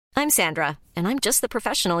I'm Sandra, and I'm just the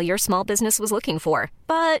professional your small business was looking for.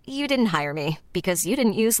 But you didn't hire me because you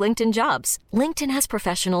didn't use LinkedIn Jobs. LinkedIn has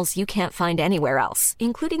professionals you can't find anywhere else,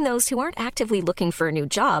 including those who aren't actively looking for a new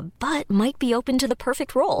job, but might be open to the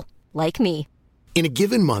perfect role, like me. In a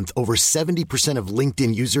given month, over 70% of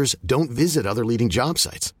LinkedIn users don't visit other leading job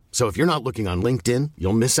sites. So if you're not looking on LinkedIn,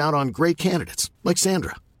 you'll miss out on great candidates like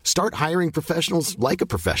Sandra. Start hiring professionals like a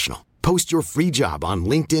professional. Post your free job on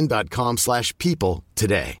linkedin.com/people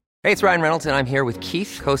today. Hey, it's Ryan Reynolds, and I'm here with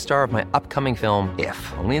Keith, co-star of my upcoming film, If,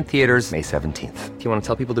 only in theaters May 17th. Do you want to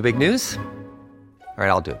tell people the big news? All right,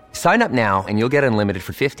 I'll do it. Sign up now and you'll get unlimited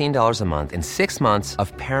for $15 a month and 6 months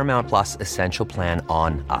of Paramount Plus Essential Plan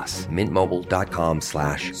on us.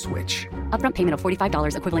 MintMobile.com/switch. Upfront payment of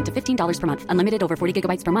 $45 equivalent to $15 per month. Unlimited over 40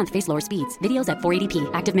 gigabytes per month. Face lower speeds. Videos at 480p.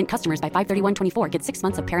 Active Mint customers by 531.24 get 6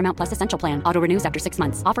 months of Paramount Plus Essential Plan. Auto renews after 6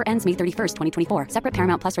 months. Offer ends May 31st, 2024. Separate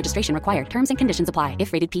Paramount Plus registration required. Terms and conditions apply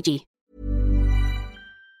if rated PG.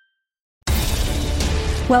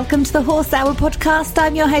 Welcome to the Horse Hour podcast.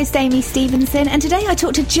 I'm your host, Amy Stevenson, and today I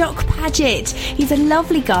talk to Jock Paget. He's a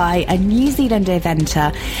lovely guy, a New Zealand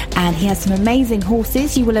eventer, and he has some amazing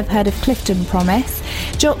horses. You will have heard of Clifton Promise.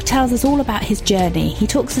 Jock tells us all about his journey. He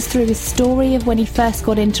talks us through his story of when he first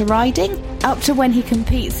got into riding, up to when he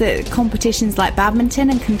competes at competitions like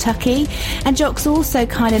Badminton and Kentucky. And Jock's also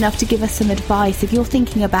kind enough to give us some advice. If you're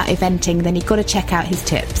thinking about eventing, then you've got to check out his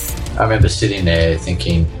tips. I remember sitting there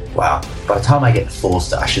thinking, wow, by the time I get the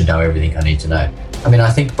 4-star, I should know everything I need to know. I mean,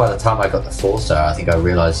 I think by the time I got the 4-star, I think I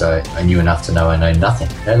realised I knew enough to know I know nothing.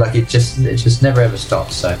 You know, like it just never ever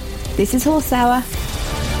stops. So this is Horse Hour.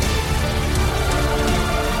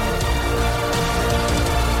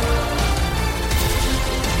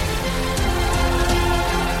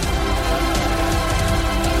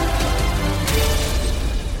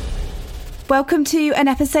 Welcome to an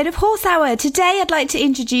episode of Horse Hour. Today I'd like to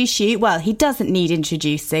introduce you, well, he doesn't need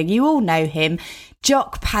introducing, you all know him,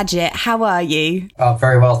 Jock Paget. How are you? Oh,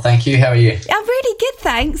 very well, thank you. How are you? I'm really good,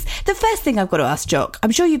 thanks. The first thing I've got to ask Jock,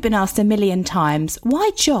 I'm sure you've been asked a million times,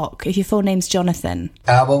 why Jock if your full name's Jonathan?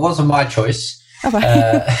 Well, it wasn't my choice. Oh, right.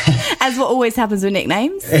 As what always happens with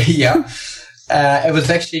nicknames. Yeah. It was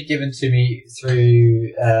actually given to me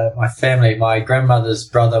through my family. My grandmother's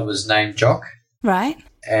brother was named Jock. Right.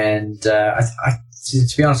 And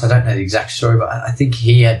to be honest, I don't know the exact story, but I think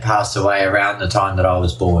he had passed away around the time that I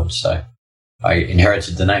was born, so I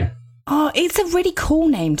inherited the name. Oh, it's a really cool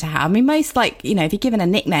name to have. I mean, most, like, you know, if you're given a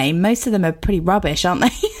nickname, most of them are pretty rubbish, aren't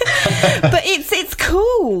they? But it's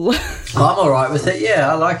cool. I'm all right with it.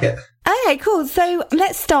 Yeah, I like it. Okay, cool. So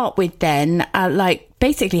let's start with then,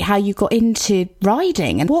 basically how you got into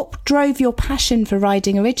riding and what drove your passion for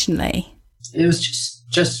riding originally. It was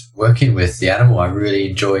just working with the animal. I really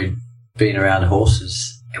enjoyed being around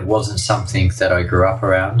horses. It wasn't something that I grew up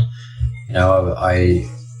around. You know, I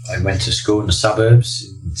went to school in the suburbs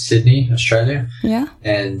in Sydney, Australia. Yeah.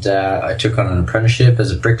 And I took on an apprenticeship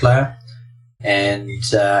as a bricklayer. And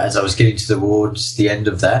as I was getting towards the end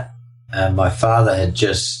of that, my father had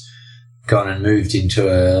just gone and moved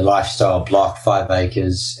into a lifestyle block, 5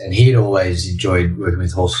 acres, and he had always enjoyed working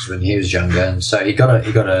with horses when he was younger. And so he got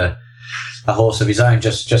a horse of his own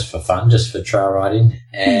just for fun, just for trail riding.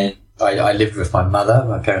 And I lived with my mother.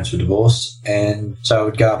 My parents were divorced. And so I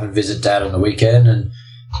would go up and visit Dad on the weekend, and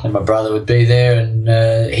my brother would be there, and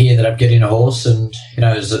he ended up getting a horse. And, you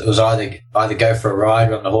know, it was either go for a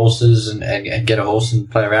ride on the horses and get a horse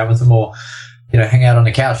and play around with them, or, you know, hang out on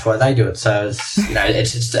the couch while they do it. So,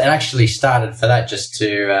 it actually started for that, just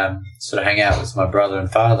to sort of hang out with my brother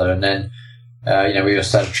and father. And then, we all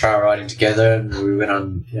started trail riding together, and we went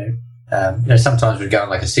on, sometimes we'd go on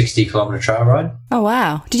like a 60-kilometre trail ride. Oh,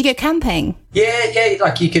 wow. Did you go camping? Yeah.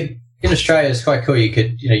 Like you could, in Australia, it's quite cool. You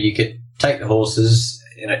could take the horses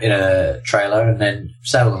in a trailer and then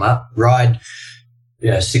saddle them up, ride,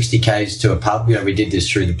 60 k's to a pub. You know, we did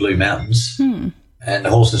this through the Blue Mountains. And the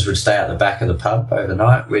horses would stay out the back of the pub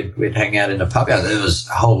overnight. We'd hang out in the pub. Yeah, there was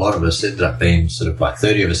a whole lot of us. It ended up being sort of like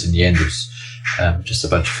 30 of us in the end. It was just a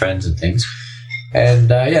bunch of friends and things. And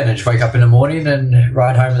then just wake up in the morning and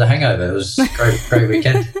ride home with a hangover. It was a great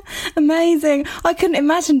weekend. Amazing. I couldn't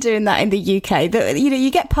imagine doing that in the UK.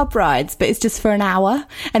 You get pub rides, but it's just for an hour,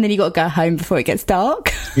 and then you got to go home before it gets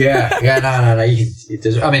dark. No.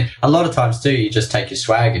 I mean, a lot of times too, you just take your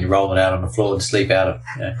swag and you roll it out on the floor and sleep out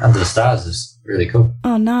under the stars. really cool.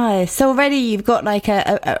 Oh, nice. So already you've got like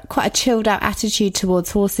a quite a chilled out attitude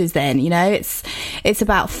towards horses then, you know, it's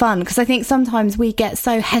about fun. Because I think sometimes we get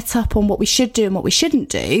so het up on what we should do and what we shouldn't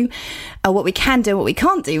do, or what we can do and what we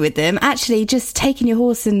can't do with them. Actually, just taking your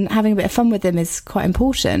horse and having a bit of fun with them is quite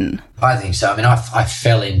important. I think so. I mean, I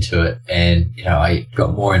fell into it and, you know, I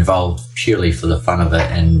got more involved purely for the fun of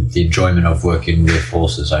it and the enjoyment of working with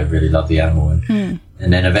horses. I really love the animal. And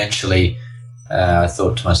then eventually I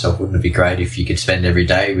thought to myself, wouldn't it be great if you could spend every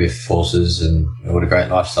day with horses, and what a great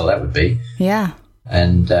lifestyle that would be. Yeah.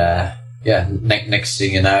 And, next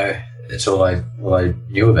thing you know, it's all I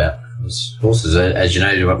knew about was horses. As you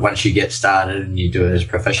know, once you get started and you do it as a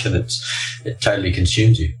profession, it totally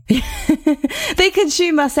consumes you. They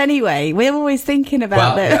consume us anyway. We're always thinking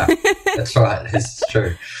about them. Yeah, that's right. It's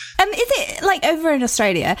true. Is it, like, over in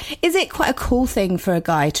Australia, is it quite a cool thing for a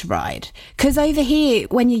guy to ride? Because over here,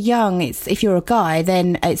 when you're young, if you're a guy,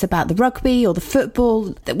 then it's about the rugby or the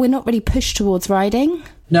football. We're not really pushed towards riding.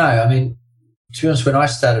 No, I mean, to be honest, when I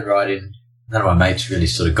started riding, none of my mates really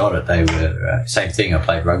sort of got it. They were same thing. I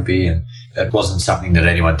played rugby, and it wasn't something that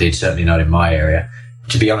anyone did. Certainly not in my area.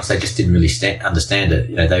 To be honest, they just didn't really understand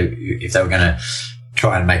it. You know, if they were going to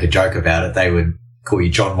try and make a joke about it, they would call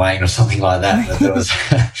you John Wayne or something like that. But there was,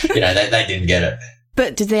 you know, they didn't get it.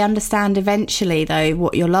 But did they understand eventually, though,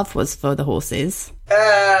 what your love was for the horses?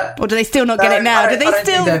 Or do they still not get it now? Do they I don't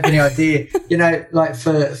still? think they have any idea. You know, like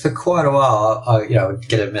for quite a while, I would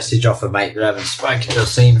get a message off a mate that I haven't spoken or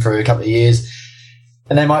seen for a couple of years.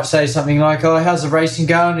 And they might say something like, "Oh, how's the racing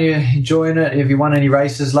going? Are you enjoying it? Have you won any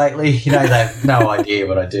races lately?" You know, they have no idea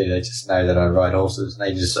what I do. They just know that I ride horses, and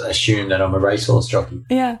they just assume that I'm a racehorse jockey.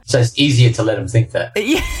 Yeah. So it's easier to let them think that.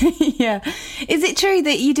 Yeah. Is it true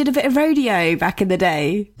that you did a bit of rodeo back in the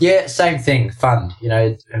day? Yeah, same thing. Fun. You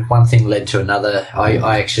know, one thing led to another.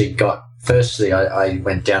 I actually firstly, I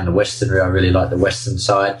went down the Western route. I really liked the Western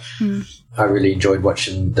side. I really enjoyed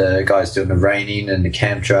watching the guys doing the reining and the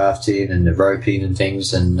cam drafting and the roping and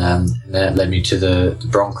things, and that led me to the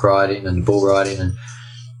bronc riding and the bull riding. And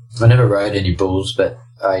I never rode any bulls, but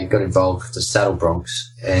I got involved with the saddle broncs,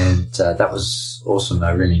 and that was awesome.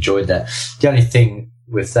 I really enjoyed that. The only thing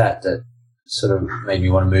with that sort of made me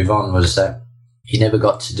want to move on was that you never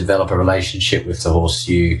got to develop a relationship with the horse.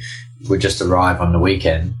 You would just arrive on the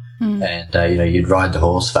weekend. And, you know, you'd ride the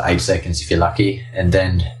horse for 8 seconds if you're lucky, and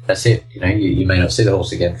then that's it. You know, you may not see the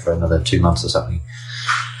horse again for another 2 months or something.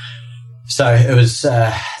 So it was,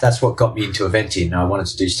 that's what got me into eventing. I wanted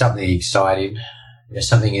to do something exciting, you know,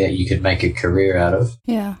 something that you could make a career out of.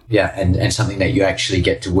 Yeah. Yeah, and something that you actually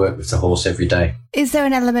get to work with the horse every day. Is there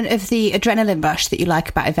an element of the adrenaline rush that you like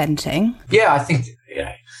about eventing? Yeah, I think, you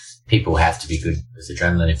know, people have to be good with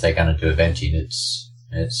adrenaline if they're going to do eventing. It's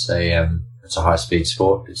a high-speed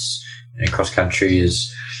sport. It's, you know, cross-country it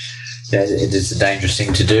is a dangerous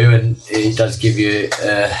thing to do, and it does give you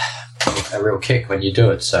a real kick when you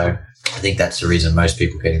do it. So I think that's the reason most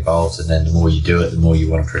people get involved, and then the more you do it, the more you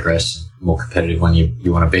want to progress, the more competitive one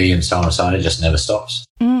you want to be, and so on and so on. It just never stops.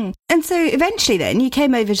 And so eventually then you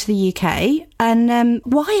came over to the UK, and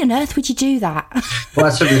why on earth would you do that? Well,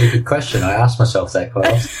 that's a really good question. I ask myself that quite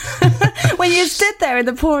often. When you stood there in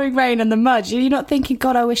the pouring rain and the mud, you're not thinking,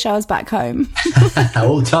 God, I wish I was back home?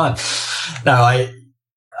 All the time. No,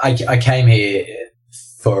 I came here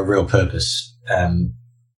for a real purpose.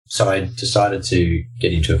 So I decided to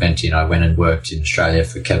get into eventing. I went and worked in Australia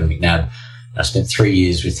for Kevin McNabb. I spent 3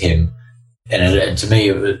 years with him. And to me,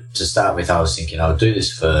 to start with, I was thinking I'll do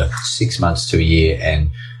this for 6 months to a year and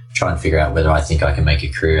try and figure out whether I think I can make a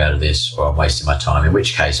career out of this or I'm wasting my time, in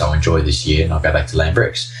which case I'll enjoy this year and I'll go back to laying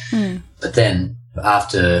bricks. But then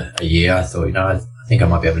after a year, I thought, you know, I think I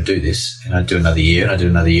might be able to do this. And I'd do another year and I'd do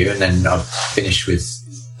another year. And then I'd finish with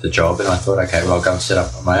the job. And I thought, okay, well, I'll go and set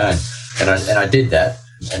up on my own. And I did that.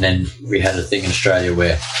 And then we had a thing in Australia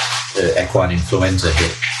where the equine influenza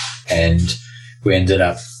hit, and we ended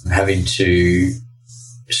up having to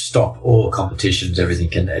stop all competitions,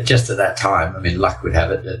 everything. And just at that time, I mean, luck would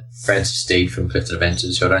have it that Frances Steed from Clifton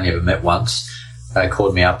Adventures, who I'd only ever met once,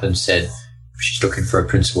 called me up and said she's looking for a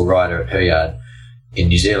principal rider at her yard in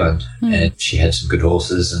New Zealand, and she had some good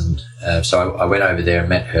horses. And so I went over there and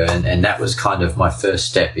met her, and that was kind of my first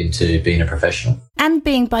step into being a professional. And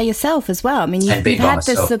being by yourself as well. I mean, you've had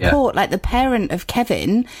the support, like the parent of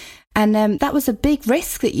Kevin, and that was a big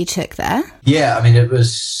risk that you took there. Yeah, I mean,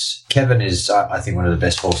 Kevin is, I think, one of the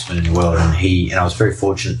best horsemen in the world, and I was very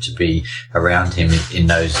fortunate to be around him in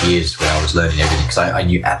those years where I was learning everything, because I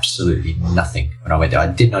knew absolutely nothing when I went there. I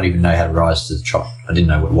did not even know how to rise to the trot. I didn't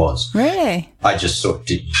know what it was. Really? I just thought,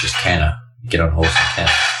 you just canter, get on a horse and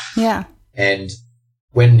canter. Yeah. And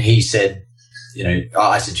when he said, you know,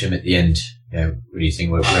 I said to him at the end, what do you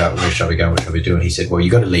think? Where shall we go? What shall we do? And he said, well,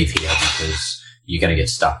 you got to leave here because you're going to get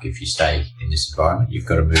stuck if you stay in this environment. You've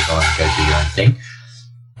got to move on and go do your own thing.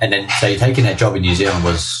 And then, so taking that job in New Zealand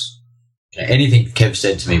was, anything Kev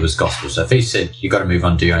said to me was gospel. So if he said, you got to move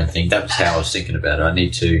on, do your own thing, that was how I was thinking about it. I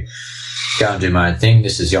need to go and do my own thing.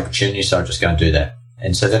 This is the opportunity, so I'll just go and do that.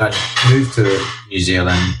 And so then I moved to New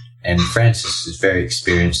Zealand, and Frances is very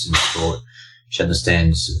experienced in sport. She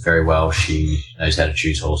understands very well. She knows how to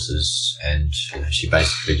choose horses, and she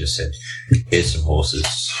basically just said, here's some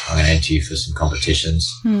horses. I'm going to enter you for some competitions.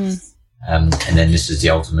 And then this is the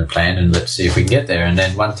ultimate plan, and let's see if we can get there. And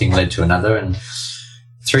then one thing led to another, and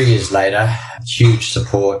 3 years later, huge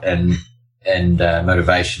support and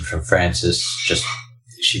motivation from Frances. Just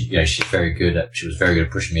she's very good at. She was very good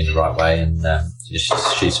at pushing me in the right way, and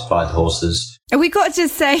she supplied the horses. And we got to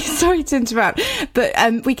just say, sorry to interrupt, but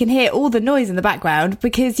we can hear all the noise in the background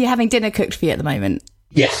because you're having dinner cooked for you at the moment.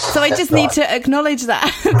 Yes. So I just need to acknowledge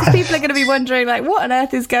that because people are going to be wondering, like, what on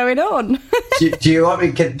earth is going on? do you want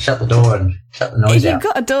me to shut the door and shut the noise if out? If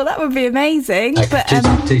you've got a door, that would be amazing. Okay,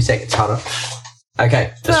 but 2 seconds, hold on.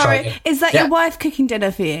 Okay, let's try again. Is that your wife cooking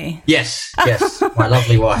dinner for you? Yes, my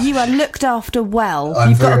lovely wife. You are looked after well.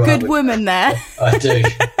 I'm You've got a very good woman there. I do,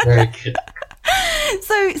 very good.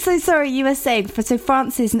 So sorry, you were saying, so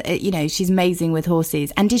Frances, she's amazing with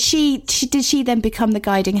horses. And did she then become the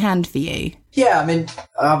guiding hand for you? Yeah, I mean,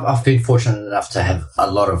 I've been fortunate enough to have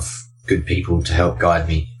a lot of good people to help guide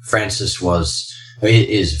me. Frances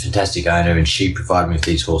is a fantastic owner, and she provided me with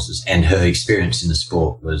these horses, and her experience in the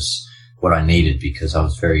sport was what I needed because I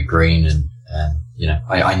was very green, and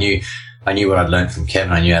I knew what I'd learned from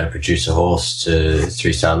Kevin. I knew how to produce a horse to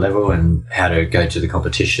 3-star level and how to go to the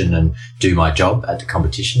competition and do my job at the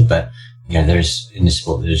competition. But in this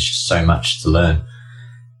sport, there's just so much to learn.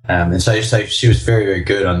 And so she was very, very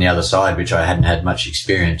good on the other side, which I hadn't had much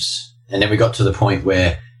experience. And then we got to the point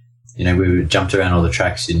where, we jumped around all the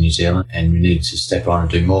tracks in New Zealand and we needed to step on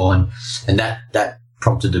and do more. And that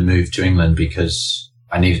prompted a move to England because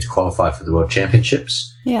I needed to qualify for the World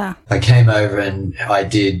Championships. Yeah. I came over and I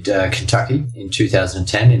did Kentucky in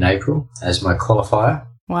 2010 in April as my qualifier.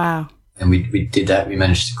 Wow. And we did that. We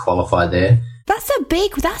managed to qualify there. That's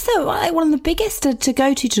one of the biggest to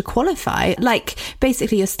go to qualify. Like,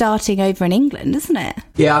 basically you're starting over in England, isn't it?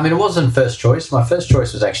 Yeah, I mean, it wasn't first choice. My first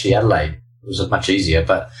choice was actually Adelaide. It was much easier,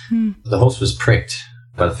 but the horse was pricked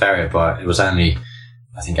by the farrier it was only,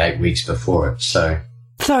 I think, 8 weeks before it. So.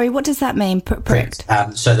 Sorry, what does that mean, pricked?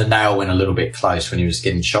 So the nail went a little bit close when he was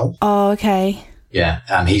getting shot. Oh, okay. Yeah,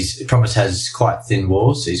 Promise has quite thin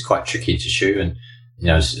walls, so he's quite tricky to shoe, and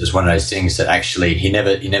it's one of those things that actually he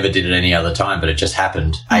never did it any other time, but it just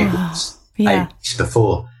happened 8 weeks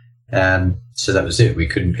before. So that was it. We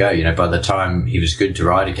couldn't go. By the time he was good to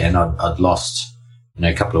ride again, I'd lost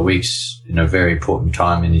a couple of weeks, a very important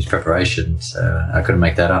time in his preparation. So I couldn't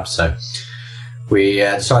make that up. So we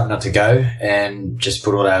decided not to go and just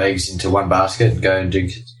put all our eggs into one basket and go and do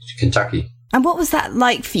Kentucky. And what was that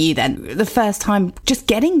like for you then, the first time just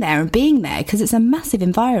getting there and being there? Because it's a massive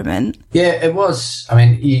environment. Yeah, it was. I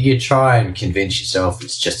mean, you try and convince yourself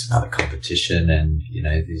it's just another competition and,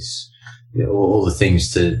 there's all the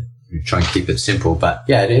things to try and keep it simple. But,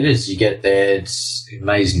 yeah, it is. You get there, it's an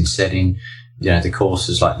amazing setting. The course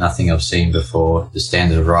is like nothing I've seen before. The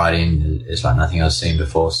standard of riding is like nothing I've seen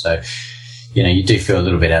before. So, you do feel a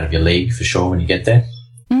little bit out of your league for sure when you get there.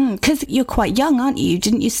 Because you're quite young, aren't you?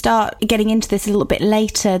 Didn't you start getting into this a little bit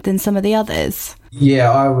later than some of the others?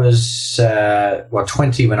 Yeah, I was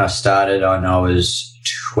 20 when I started, and I was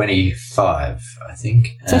 25, I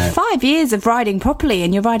think. So 5 years of riding properly,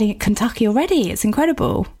 and you're riding at Kentucky already. It's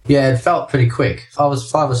incredible. Yeah, it felt pretty quick. I was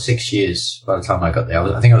 5 or 6 years by the time I got there.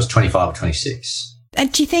 I think I was 25 or 26. And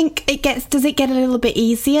do you think does it get a little bit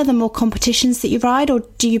easier the more competitions that you ride, or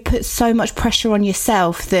do you put so much pressure on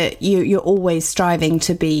yourself that you're always striving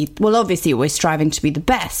to be, well, obviously you're always striving to be the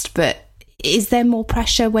best, but is there more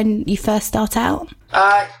pressure when you first start out?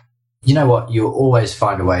 You know what? You'll always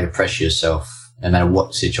find a way to pressure yourself, no matter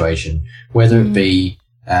what situation, whether it be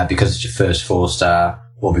because it's your first 4-star,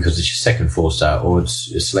 or because it's your second 4-star, or it's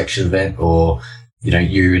a selection event, or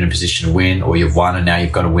you're in a position to win, or you've won and now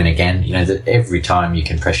you've got to win again. That every time you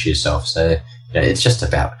can pressure yourself. So it's just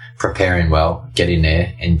about preparing well, getting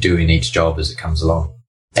there and doing each job as it comes along.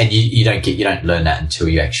 And you don't learn that until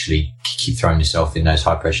you actually keep throwing yourself in those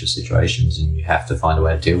high pressure situations, and you have to find a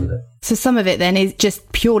way to deal with it. So some of it then is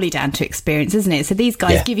just purely down to experience, isn't it? So these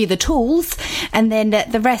guys give you the tools, and then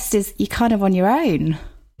the rest is you're kind of on your own.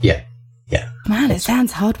 Yeah. Man, it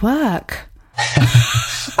sounds hard work.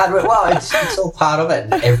 Well, it's all part of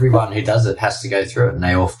it. Everyone who does it has to go through it,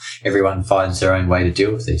 and everyone finds their own way to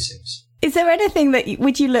deal with these things. Is there anything that,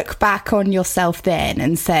 would you look back on yourself then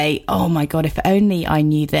and say, oh my God, if only I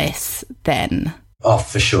knew this then? Oh,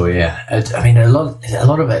 for sure, yeah. I mean, a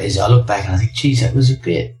lot of it is I look back and I think, geez, that was a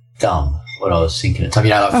bit dumb what I was thinking at the time.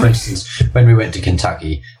 You know, like for instance, when we went to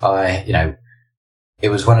Kentucky, it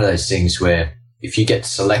was one of those things where if you get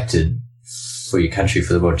selected for your country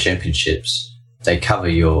for the World Championships, they cover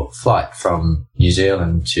your flight from New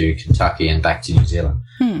Zealand to Kentucky and back to New Zealand.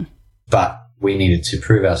 But we needed to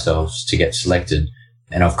prove ourselves to get selected.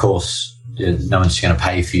 And of course, no one's going to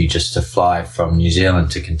pay for you just to fly from New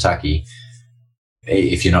Zealand to Kentucky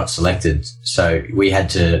if you're not selected. So we had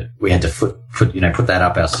to put that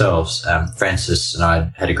up ourselves. Francis and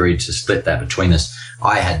I had agreed to split that between us.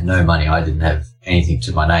 I had no money. I didn't have anything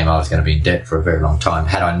to my name. I was going to be in debt for a very long time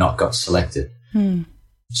had I not got selected.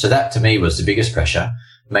 So that to me was the biggest pressure,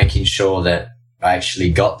 making sure that I actually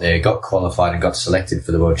got there, got qualified and got selected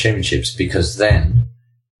for the World Championships, because then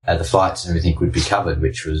the flights and everything would be covered,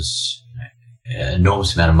 which was an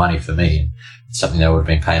enormous amount of money for me and something that I would have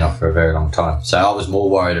been paying off for a very long time. So I was more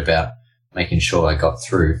worried about making sure I got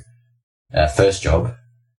through first job,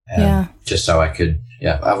 just so I could,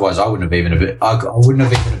 otherwise I wouldn't have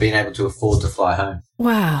even been able to afford to fly home.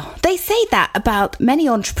 Wow. They say that about many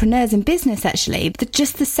entrepreneurs in business, actually.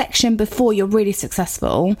 Just the section before you're really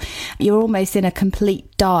successful, you're almost in a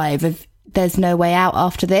complete dive of there's no way out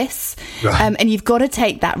after this. Right. And you've got to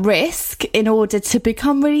take that risk in order to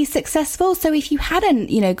become really successful. So if you hadn't,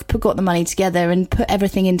 got the money together and put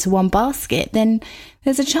everything into one basket, then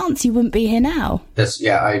there's a chance you wouldn't be here now.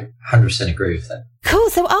 I 100% agree with that. Cool.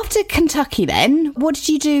 So after Kentucky then, what did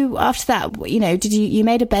you do after that? Did you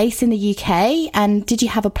made a base in the UK, and did you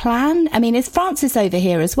have a plan? I mean, is Frances over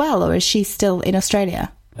here as well, or is she still in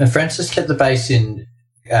Australia? Frances kept the base in,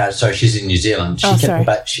 she's in New Zealand.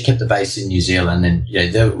 She kept the base in New Zealand, and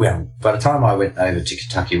by the time I went over to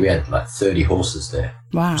Kentucky, we had like 30 horses there.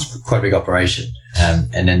 Wow. It was quite a big operation.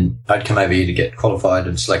 And then I'd come over here to get qualified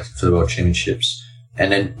and selected for the World Championships.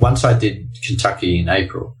 And then once I did Kentucky in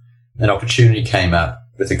April, an opportunity came up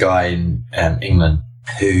with a guy in England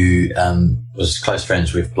who was close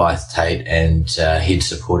friends with Blythe Tate, and he'd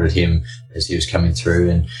supported him as he was coming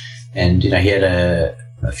through. And he had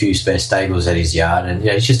a few spare stables at his yard, and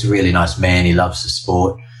he's just a really nice man. He loves the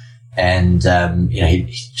sport, and he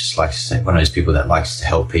just likes one of those people that likes to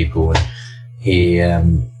help people. And he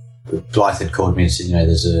Blythe had called me and said,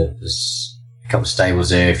 there's a couple of stables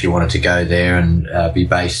there if you wanted to go there and be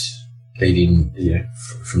based leading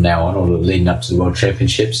from now on, or leading up to the World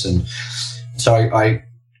Championships. And so I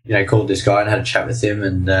called this guy and had a chat with him,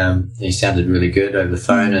 and he sounded really good over the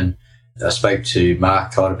phone. And I spoke to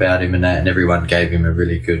Mark Todd about him and that, and everyone gave him a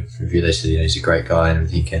really good review. They said, he's a great guy and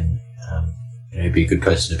everything, and he'd be a good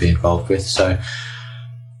person to be involved with. So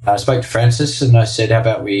I spoke to Francis and I said, how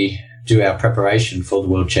about we do our preparation for the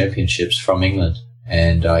World Championships from England,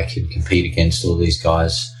 and I can compete against all these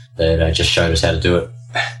guys that just showed us how to do it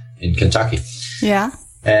in Kentucky. Yeah.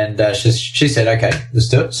 And she said, okay, let's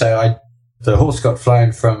do it. So the horse got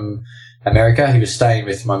flown from America. He was staying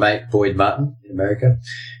with my mate Boyd Martin in America.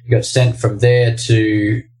 He got sent from there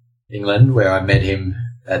to England, where I met him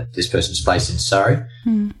at this person's place in Surrey.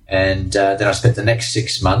 And then I spent the next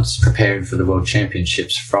 6 months preparing for the World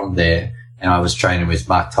Championships from there. And I was training with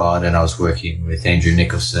Mark Todd, and I was working with Andrew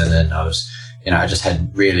Nicholson, and I was, I just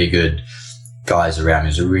had really good guys around me.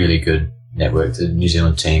 It was a really good network. The New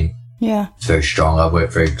Zealand team, it's very strong. I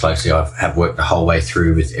worked very closely. I have worked the whole way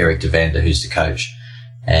through with Eric Devander, who's the coach.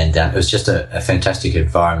 And it was just a fantastic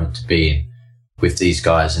environment to be in with these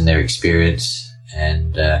guys and their experience.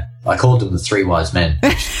 And I called them the Three Wise Men.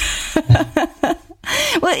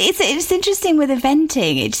 Well, it's interesting with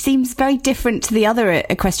eventing. It seems very different to the other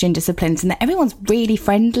equestrian disciplines in that everyone's really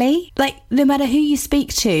friendly. Like, no matter who you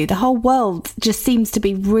speak to, the whole world just seems to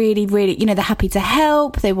be really, really, they're happy to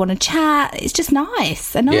help. They want to chat. It's just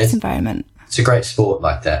nice, a nice environment. It's a great sport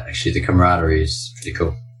like that, actually. The camaraderie is pretty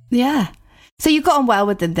cool. Yeah. So you got on well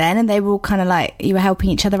with them then, and they were all kind of like, you were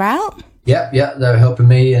helping each other out? Yeah, they were helping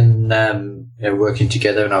me and working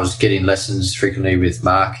together, and I was getting lessons frequently with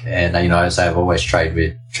Mark. And as I've always trained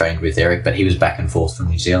with Eric, but he was back and forth from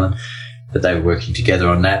New Zealand, but they were working together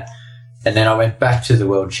on that. And then I went back to the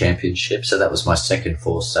World Championship, so that was my second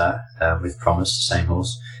 4-star with Promise, the same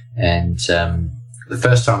horse. And the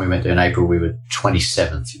first time we went there in April, we were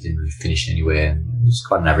 27th. We didn't really finish anywhere, and it was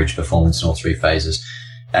quite an average performance in all three phases.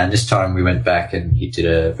 And this time we went back, and he did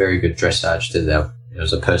a very good dressage. It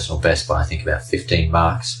was a personal best by, I think, about 15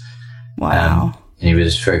 marks. Wow. And he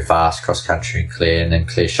was very fast, cross-country and clear, and then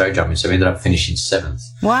clear show jumping. So we ended up finishing 7th.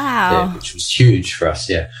 Wow. Yeah, which was huge for us,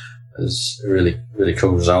 yeah. It was a really, really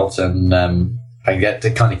cool result. And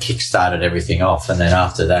that kind of kick-started everything off. And then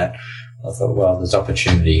after that, I thought, well, there's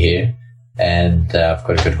opportunity here, and I've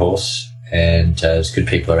got a good horse, and there's good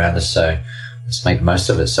people around us, so let's make the most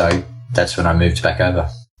of it. So that's when I moved back over.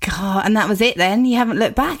 God, and that was it then? You haven't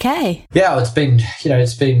looked back, eh? Yeah, it's been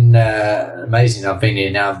amazing. I've been here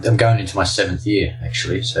now. I'm going into my 7th year,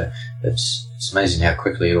 actually, so it's amazing how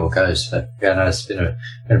quickly it all goes. But yeah, no, it's been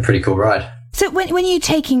a pretty cool ride. So when you're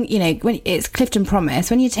taking, when it's Clifton Promise,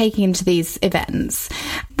 when you're taking him to these events,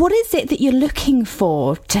 what is it that you're looking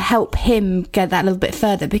for to help him get that a little bit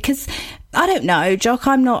further? Because I don't know, Jock,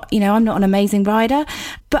 I'm not an amazing rider,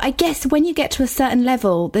 but I guess when you get to a certain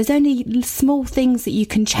level, there's only small things that you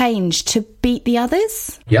can change to beat the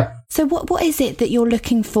others. Yep. So what is it that you're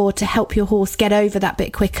looking for to help your horse get over that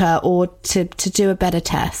bit quicker, or to do a better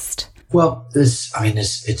test? Well,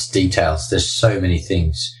 it's details. There's so many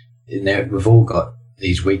things in there. We've all got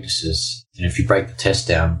these weaknesses. And if you break the test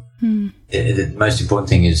down, the most important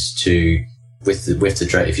thing is to,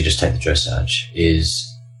 if you just take the dressage, is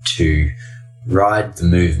to ride the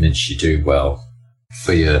movements you do well.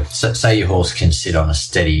 Say your horse can sit on a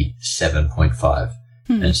steady 7.5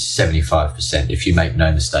 and 75% if you make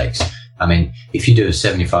no mistakes. I mean, if you do a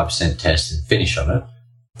 75% test and finish on it,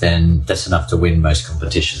 then that's enough to win most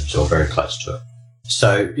competitions, or very close to it.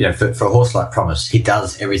 So, for a horse like Promise, he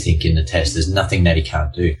does everything in the test. There's nothing that he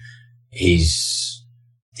can't do. He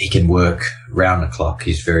can work round the clock.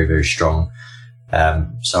 He's very, very strong.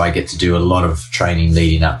 So I get to do a lot of training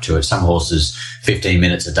leading up to it. Some horses, 15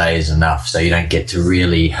 minutes a day is enough. So you don't get to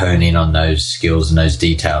really hone in on those skills and those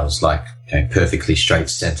details, like perfectly straight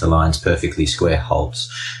center lines, perfectly square halts,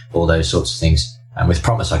 all those sorts of things. And with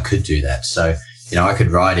Promise, I could do that. So, I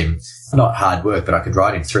could ride him, not hard work, but I could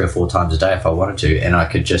ride him 3 or 4 times a day if I wanted to. And I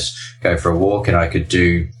could just go for a walk, and I could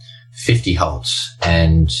do 50 halts,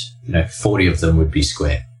 and, 40 of them would be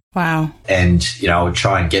square. Wow. And, I would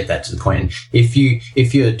try and get that to the point. And if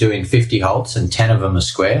you're doing 50 halts and 10 of them are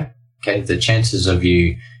square, okay, the chances of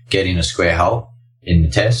you getting a square halt in the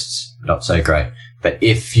tests, not so great. But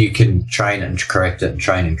if you can train it and correct it and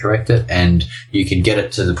train and correct it, and you can get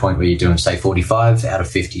it to the point where you're doing, say, 45 out of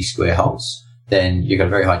 50 square halts, then you've got a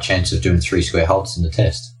very high chance of doing 3 square halts in the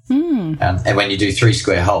test. And when you do 3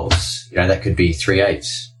 square halts, that could be 3/8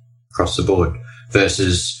 across the board,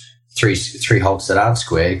 versus three halts that aren't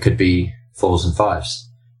square. It could be 4s and 5s.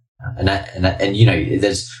 And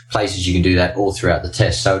there's places you can do that all throughout the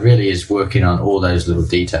test. So it really is working on all those little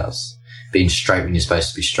details, being straight when you're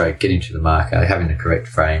supposed to be straight, getting to the marker, having the correct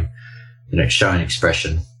frame, showing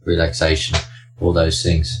expression, relaxation, all those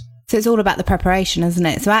things. So it's all about the preparation, isn't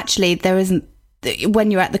it? So actually when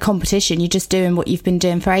you're at the competition, you're just doing what you've been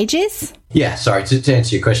doing for ages? Yeah, sorry, to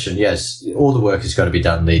answer your question, yes, all the work has got to be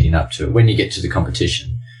done leading up to it. When you get to the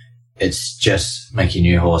competition, it's just making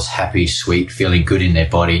your horse happy, sweet, feeling good in their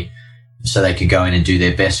body, so they can go in and do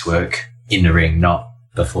their best work in the ring, not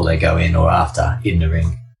before they go in or after in the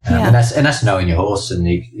ring. And that's knowing your horse and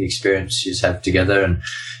the experience you have together,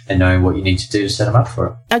 and knowing what you need to do to set them up for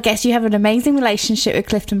it. I guess you have an amazing relationship with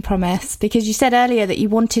Clifton Promise, because you said earlier that you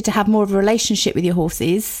wanted to have more of a relationship with your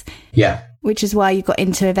horses. Yeah. Which is why you got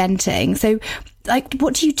into eventing. So,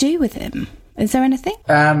 what do you do with him? Is there anything?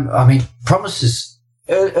 Promise is,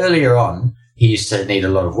 earlier on, he used to need a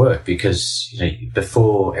lot of work because,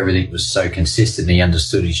 before everything was so consistent, he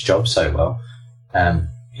understood his job so well.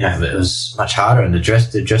 It was much harder, and the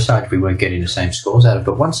dressage we weren't getting the same scores out of.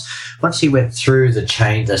 But once he went through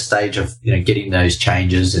the stage of getting those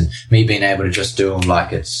changes, and me being able to just do them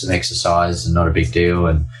like it's an exercise and not a big deal,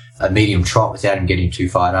 and a medium trot without him getting too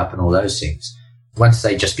fired up and all those things. Once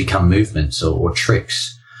they just become movements or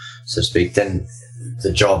tricks, so to speak, then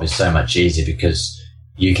the job is so much easier, because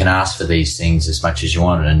you can ask for these things as much as you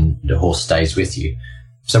want, and the horse stays with you.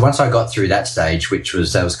 So once I got through that stage,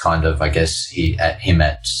 that was kind of, I guess, him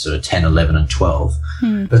at sort of 10, 11 and 12.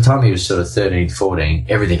 By the time he was sort of 13, 14,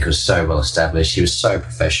 everything was so well established. He was so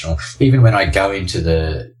professional. Even when I go into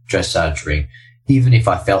the dressage ring, even if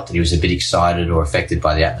I felt that he was a bit excited or affected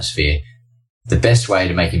by the atmosphere, the best way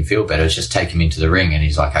to make him feel better is just take him into the ring, and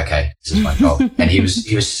he's like, okay, this is my job. And he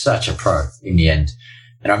was such a pro in the end.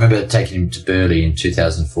 And I remember taking him to Burleigh in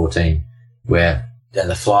 2014, where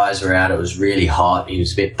the flies were out. It was really hot. He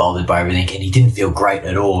was a bit bothered by everything, and he didn't feel great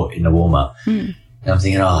at all in the warm-up. And I'm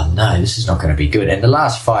thinking, oh, no, this is not going to be good. And the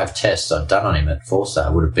last 5 tests I'd done on him at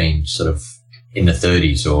 4-star would have been sort of in the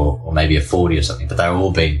 30s or maybe a 40 or something, but they were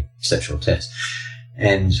all been exceptional tests.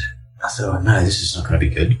 And I thought, oh, no, this is not going to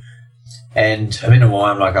be good. And I'm in a while,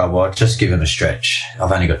 I'm like, oh, well, just give him a stretch.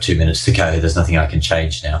 I've only got 2 minutes to go. There's nothing I can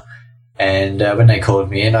change now. And when they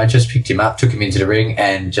called me in, I just picked him up, took him into the ring,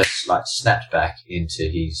 and just like snapped back into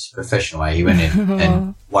his professional way. He went in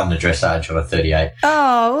and won the dressage on a 38.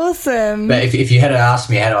 Oh, awesome. But if you had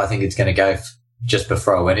asked me how do I think it's going to go just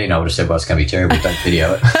before I went in, I would have said, well, it's going to be terrible. Don't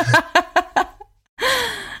video it.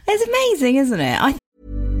 It's amazing, isn't it?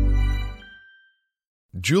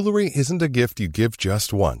 Jewelry isn't a gift you give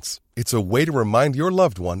just once. It's a way to remind your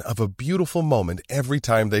loved one of a beautiful moment every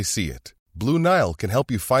time they see it. Blue Nile can help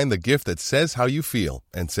you find the gift that says how you feel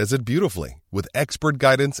and says it beautifully, with expert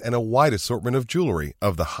guidance and a wide assortment of jewelry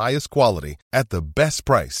of the highest quality at the best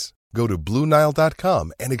price. Go to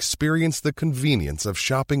BlueNile.com and experience the convenience of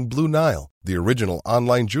shopping Blue Nile, the original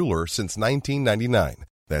online jeweler since 1999.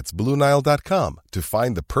 That's BlueNile.com to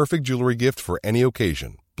find the perfect jewelry gift for any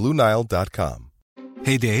occasion. BlueNile.com.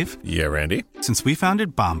 Hey, Dave. Yeah, Randy. Since we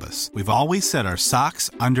founded Bombas, we've always said our socks,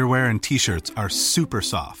 underwear, and T-shirts are super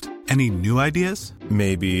soft. Any new ideas?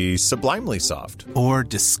 Maybe sublimely soft. Or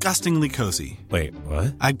disgustingly cozy. Wait,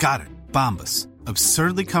 what? I got it. Bombas.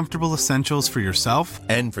 Absurdly comfortable essentials for yourself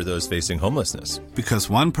and for those facing homelessness. Because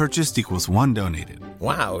one purchased equals one donated.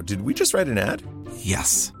 Wow, did we just write an ad?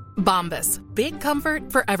 Yes. Bombas. Big comfort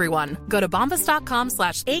for everyone. Go to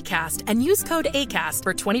bombas.com/ACAST and use code ACAST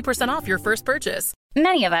for 20% off your first purchase.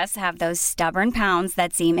 Many of us have those stubborn pounds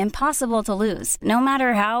that seem impossible to lose, no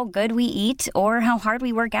matter how good we eat or how hard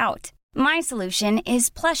we work out. My solution is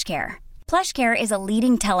PlushCare. PlushCare is a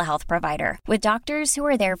leading telehealth provider with doctors who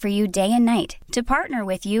are there for you day and night to partner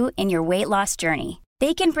with you in your weight loss journey.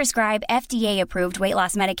 They can prescribe FDA-approved weight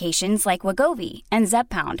loss medications like Wegovy and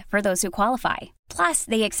Zepbound for those who qualify. Plus,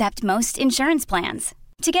 they accept most insurance plans.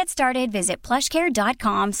 To get started, visit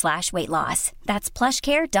plushcare.com/weightloss. That's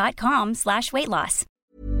plushcare.com/weightloss.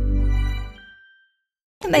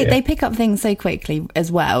 They pick up things so quickly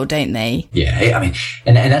as well, don't they? Yeah, I mean,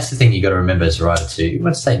 and that's the thing you got to remember as a writer too.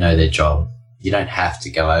 Once they know their job, you don't have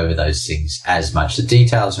to go over those things as much. The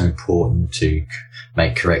details are important to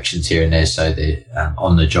make corrections here and there so they're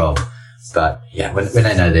on the job. But yeah, when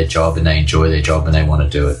they know their job and they enjoy their job and they want to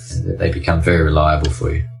do it, they become very reliable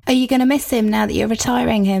for you. Are you going to miss him now that you're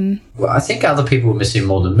retiring him? Well, I think other people will miss him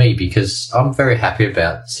more than me because I'm very happy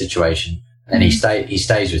about the situation and he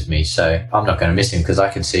stays with me. So I'm not going to miss him because I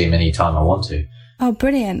can see him anytime I want to. Oh,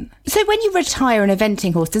 brilliant. So when you retire an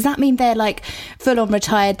eventing horse, does that mean they're like full on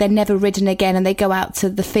retired, they're never ridden again and they go out to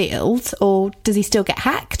the field, or does he still get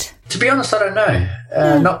hacked? To be honest, I don't know.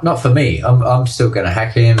 Not for me. I'm still going to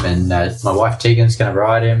hack him and my wife Tegan's going to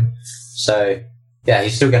ride him. So yeah,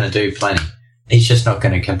 he's still going to do plenty. He's just not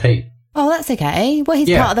going to compete. Oh, that's okay. Well, he's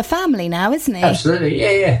part of the family now, isn't he? Absolutely.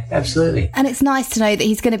 Yeah, absolutely. And it's nice to know that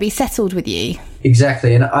he's going to be settled with you.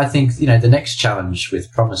 Exactly. And I think, the next challenge with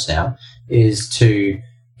Promise now is to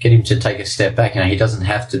get him to take a step back. He doesn't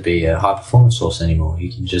have to be a high performance horse anymore.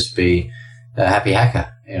 He can just be a happy hacker,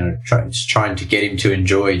 trying to get him to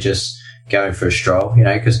enjoy just going for a stroll,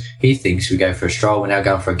 because he thinks we go for a stroll, we're now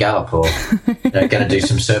going for a gallop or going to do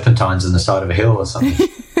some serpentines on the side of a hill or something.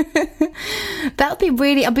 I'd be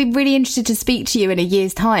really interested to speak to you in a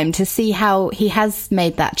year's time to see how he has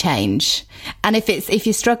made that change. And if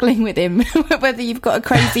you're struggling with him, whether you've got a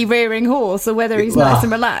crazy rearing horse or whether he's nice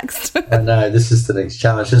and relaxed. I know, this is the next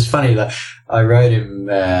challenge. It's funny that I rode him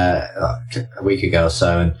a week ago or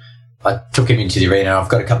so and I took him into the arena. I've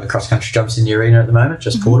got a couple of cross-country jumps in the arena at the moment,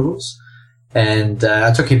 just portables. And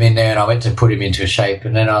I took him in there and I went to put him into a shape.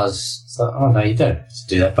 And then I was like, oh, no, you don't have to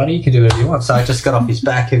do that, buddy. You can do whatever you want. So I just got off his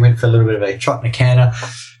back and went for a little bit of a trot and a canter,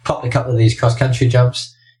 popped a couple of these cross-country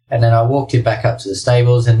jumps. And then I walked him back up to the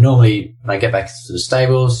stables. And normally when I get back to the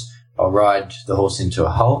stables, I'll ride the horse into a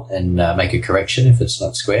halt and make a correction if it's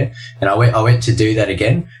not square. And I went to do that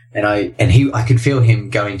again. And I could feel him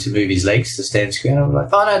going to move his legs to stand square. And I was like,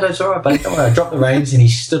 oh, no, that's all right, buddy. Don't worry. I dropped the reins and he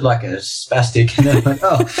stood like a spastic. And then I went,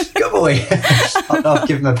 oh, good boy. I'll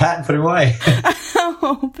give him a pat and put him away.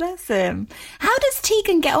 Oh, bless him. How does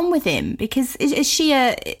Tegan get on with him? Because is she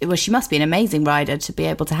she must be an amazing rider to be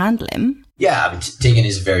able to handle him. Yeah, I mean, Tegan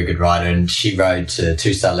is a very good rider and she rode to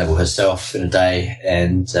 2-star level herself in a day.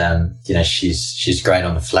 And, she's great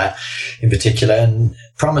on the flat in particular. And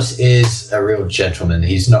Promise is a real gentleman.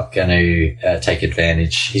 He's not going to take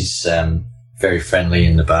advantage. He's very friendly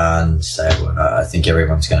in the barn. So I think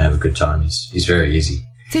everyone's going to have a good time. He's very easy.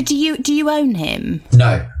 So do you own him?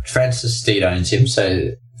 No, Frances Steed owns him.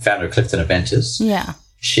 So founder of Clifton Adventures. Yeah.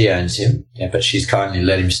 She owns him. Yeah, but she's kindly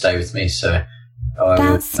let him stay with me. So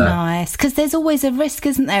that's nice, because there's always a risk,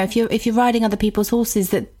 isn't there, if you're riding other people's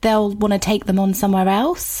horses, that they'll want to take them on somewhere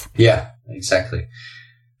else. Yeah, exactly.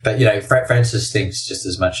 But Frances thinks just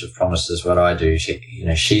as much of Promise as what I do.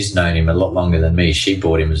 She's known him a lot longer than me. She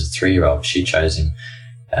bought him as a 3-year-old. She chose him,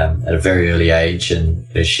 at a very early age, and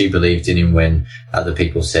she believed in him when other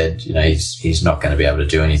people said, he's not going to be able to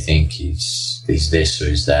do anything. He's this or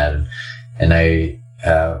he's that, and they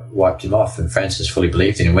wiped him off. And Frances fully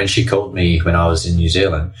believed in him. When she called me when I was in New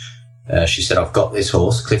Zealand, she said, "I've got this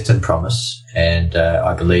horse, Clifton Promise, and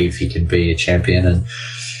I believe he can be a champion."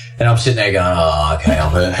 And I'm sitting there going, "Oh, okay,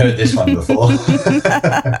 I've heard this one before."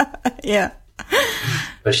 Yeah.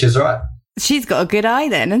 But she's right. She's got a good eye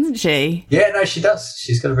then, hasn't she? Yeah, no, she does.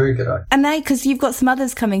 She's got a very good eye. And now, because you've got some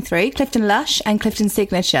others coming through, Clifton Lush and Clifton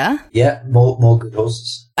Signature. Yeah, more good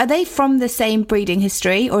horses. Are they from the same breeding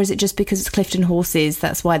history, or is it just because it's Clifton horses,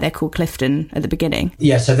 that's why they're called Clifton at the beginning?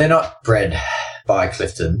 Yeah, so they're not bred by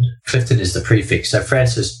Clifton. Clifton is the prefix. So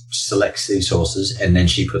Frances selects these horses and then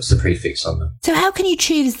she puts the prefix on them. So how can you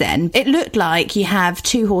choose then? It looked like you have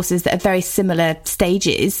two horses that are very similar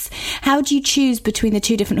stages. How do you choose between the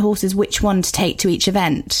two different horses which one to take to each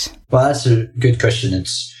event? Well, that's a good question.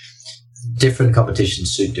 It's different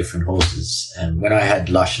competitions suit different horses. And when I had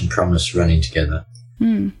Lush and Promise running together,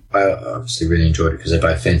 I obviously really enjoyed it because they're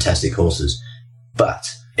both fantastic horses. But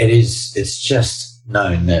it's just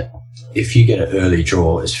known that if you get an early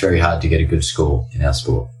draw, it's very hard to get a good score in our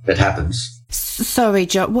sport. It happens. Sorry,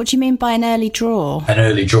 Jock, what do you mean by an early draw? An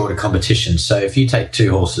early draw to competition. So if you take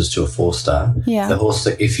two horses to a 4-star, the horse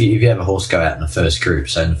that if you have a horse go out in the first group,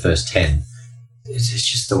 so in the first 10,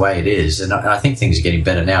 it's just the way it is. And I think things are getting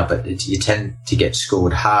better now, but you tend to get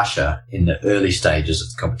scored harsher in the early stages of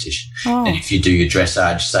the competition than if you do your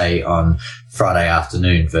dressage, say, on Friday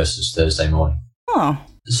afternoon versus Thursday morning. Oh.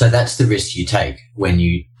 So that's the risk you take when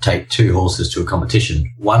you take two horses to a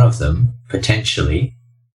competition. One of them potentially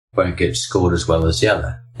won't get scored as well as the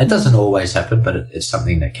other. It doesn't always happen, but it's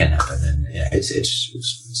something that can happen, and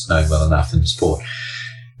it's known well enough in the sport.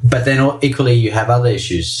 But then equally, you have other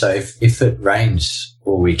issues. So if it rains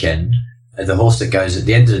all weekend, the horse that goes at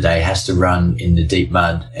the end of the day has to run in the deep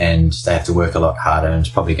mud, and they have to work a lot harder, and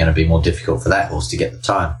it's probably going to be more difficult for that horse to get the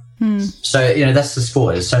time. So, that's the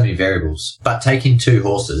sport. There's so many variables. But taking two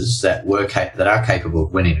horses that are capable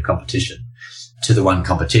of winning a competition to the one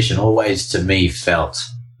competition always, to me, felt,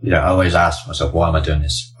 I always asked myself, why am I doing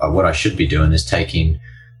this? What I should be doing is taking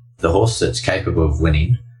the horse that's capable of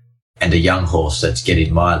winning and a young horse that's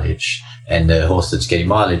getting mileage. And the horse that's getting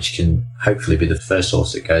mileage can hopefully be the first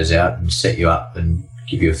horse that goes out and set you up and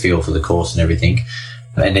give you a feel for the course and everything.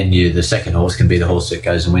 And then the second horse can be the horse that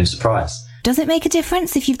goes and wins the prize. Does it make a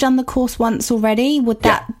difference if you've done the course once already? Would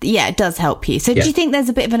that? Yeah, it does help you. So do you think there's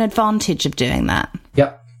a bit of an advantage of doing that?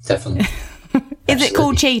 Yep, definitely. Is it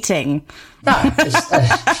called cheating? No, it's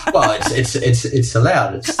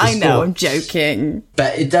allowed. It's I know, sport. I'm joking.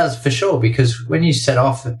 But it does for sure, because when you set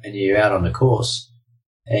off and you're out on the course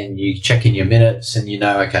and you check in your minutes and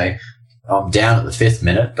okay, I'm down at the 5th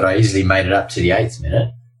minute, but I easily made it up to the 8th minute.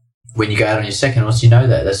 When you go out on your second horse,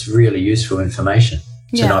 that's really useful information.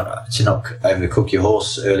 To not overcook your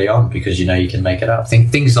horse early on, because you can make it up.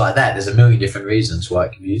 Things like that. There's a million different reasons why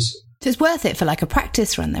it can be useful. So it's worth it for like a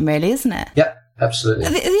practice run then, really, isn't it? Yeah, absolutely.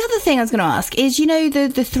 The other thing I was going to ask is,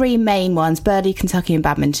 the three main ones, Burghley, Kentucky and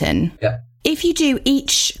Badminton. Yeah. If you do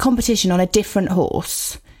each competition on a different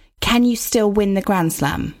horse, can you still win the Grand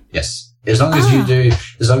Slam? Yes. As long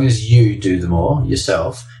as you do them all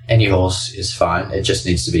yourself, any horse is fine. It just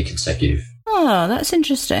needs to be consecutive. Oh, that's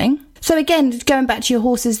interesting. So again, going back to your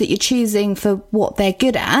horses that you're choosing for what they're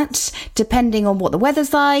good at, depending on what the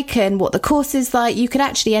weather's like and what the course is like, you could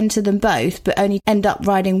actually enter them both, but only end up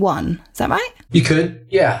riding one. Is that right? You could,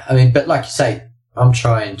 yeah. But like you say, I'm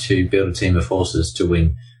trying to build a team of horses to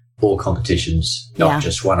win all competitions, not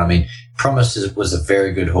just one. Promise was a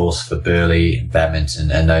very good horse for Burghley and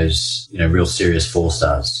Badminton and those, real serious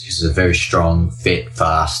 4-stars. He's a very strong, fit,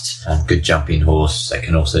 fast, good jumping horse that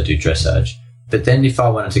can also do dressage. But then if I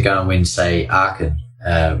wanted to go and win, say, Aachen,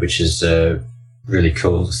 which is a really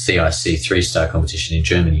cool CIC 3-star competition in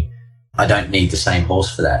Germany, I don't need the same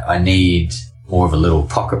horse for that. I need more of a little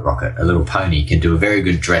pocket rocket, a little pony, can do a very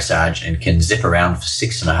good dressage and can zip around for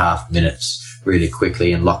 6.5 minutes really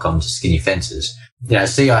quickly and lock onto skinny fences.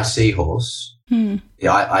 CIC horse,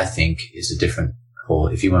 I think is a different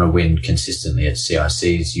horse. If you want to win consistently at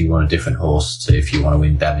CICs, you want a different horse to if you want to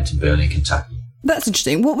win Badminton, Burghley and Kentucky. That's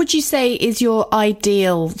interesting. What would you say is your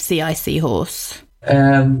ideal CIC horse?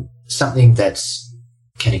 Something that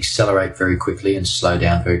can accelerate very quickly and slow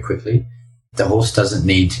down very quickly. The horse doesn't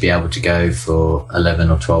need to be able to go for 11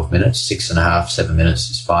 or 12 minutes. 6.5, 7 minutes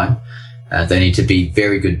is fine. They need to be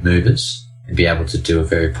very good movers and be able to do a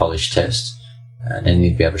very polished test. And they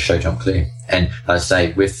need to be able to show jump clear. And I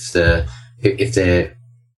say if they're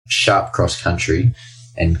sharp cross country,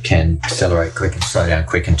 and can accelerate quick and slow down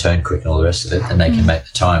quick and turn quick and all the rest of it, then they can make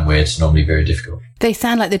the time where it's normally very difficult. They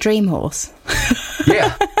sound like the dream horse.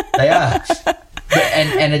 Yeah, they are.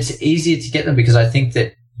 And it's easier to get them because I think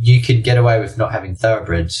that you can get away with not having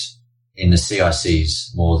thoroughbreds in the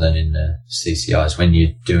CICs more than in the CCIs. When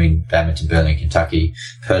you're doing Badminton, Burling, Kentucky,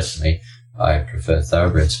 personally, I prefer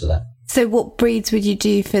thoroughbreds for that. So what breeds would you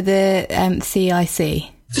do for the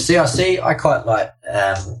CIC? For CIC, I quite like,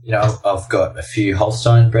 I've got a few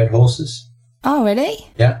Holstein bred horses. Oh, really?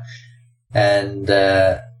 Yeah. And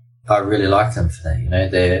I really like them for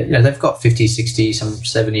that. They've got 50, 60, some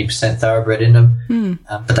 70% thoroughbred in them.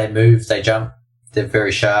 But they move, they jump, they're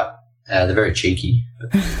very sharp, they're very cheeky.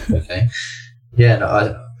 Okay. Yeah, no,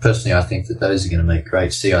 I think that those are going to make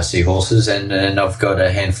great CIC horses. And I've got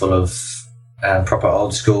a handful of proper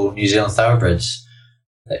old school New Zealand thoroughbreds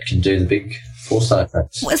that can do the big four-star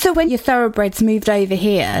tracks. So when your thoroughbreds moved over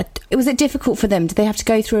here, was it difficult for them? Did they have to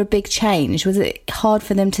go through a big change? Was it hard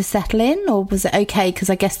for them to settle in, or was it okay? Because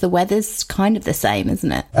I guess the weather's kind of the same,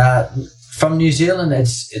 isn't it? From New Zealand,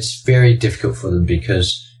 it's very difficult for them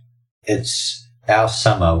because it's our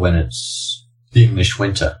summer when it's the English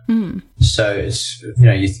winter. So it's,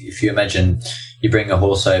 if you imagine you bring a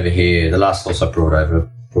horse over here, the last horse I brought over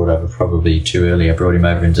probably too early. I brought him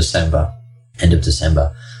over in December, end of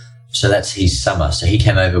December. So that's his summer. So he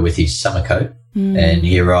came over with his summer coat and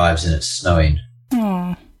he arrives and it's snowing.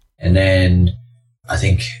 Aww. And then I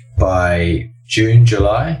think by June,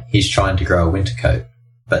 July, he's trying to grow a winter coat,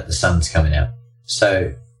 but the sun's coming out.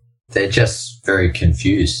 So they're just very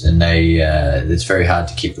confused and it's very hard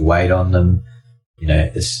to keep the weight on them.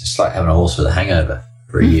 It's like having a horse with a hangover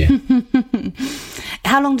for a year.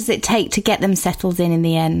 How long does it take to get them settled in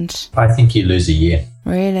the end? I think you lose a year.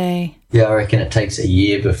 Really? Yeah, I reckon it takes a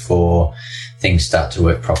year before things start to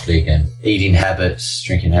work properly again. Eating habits,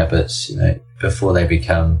 drinking habits, before they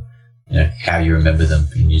become, how you remember them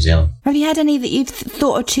in New Zealand. Have you had any that you've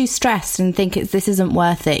thought are too stressed and think this isn't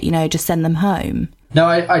worth it, just send them home? No,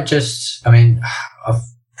 I've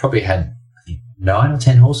probably had 9 or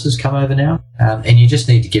 10 horses come over now, and you just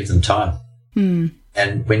need to give them time.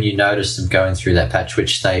 And when you notice them going through that patch,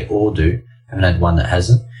 which they all do, I haven't had one that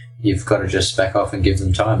hasn't, you've got to just back off and give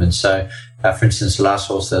them time. And so, for instance, the last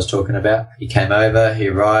horse that I was talking about, he came over, he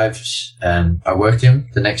arrived, I worked him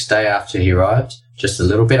the next day after he arrived, just a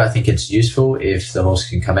little bit. I think it's useful if the horse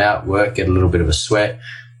can come out, work, get a little bit of a sweat,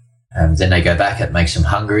 and then they go back, it makes them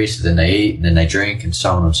hungry, so then they eat, and then they drink, and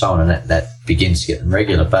so on and so on, and that begins to get them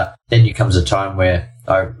regular. But then comes a time where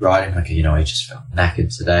I ride him, he just felt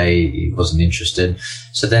knackered today, he wasn't interested.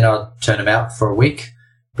 So then I'll turn him out for a week,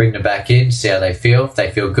 bring them back in, see how they feel. If they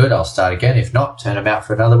feel good, I'll start again. If not, turn them out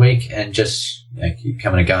for another week and just keep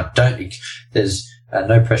coming and going. There's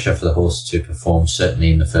no pressure for the horse to perform,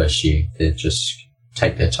 certainly in the first year. They just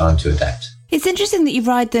take their time to adapt. It's interesting that you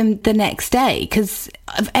ride them the next day, because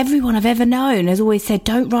everyone I've ever known has always said,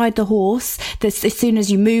 don't ride the horse as soon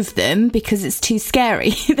as you move them because it's too scary.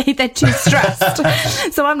 They're too stressed.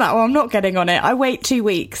 So I'm like, well, I'm not getting on it. I wait 2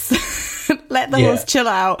 weeks. Let the horse chill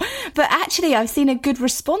out. But actually, I've seen a good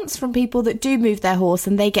response from people that do move their horse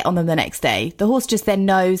and they get on them the next day. The horse just then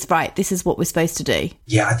knows, right, this is what we're supposed to do.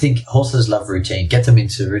 Yeah, I think horses love routine. Get them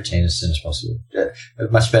into routine as soon as possible.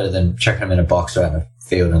 Much better than chucking them in a box or out in a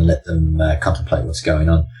field and let them contemplate what's going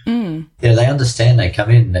on. They understand. They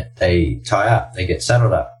come in, they tie up, they get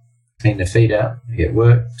saddled up, clean their feet out, they get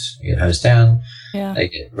worked, they get hosed down, they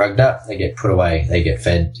get rugged up, they get put away, they get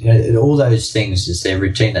fed. All those things is their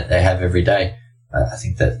routine that they have every day. I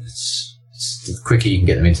think that it's the quicker you can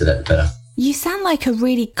get them into that, the better. You sound like a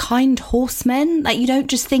really kind horseman. Like, you don't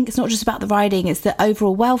just think it's not just about the riding, it's the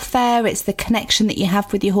overall welfare, it's the connection that you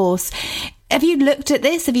have with your horse. Have you looked at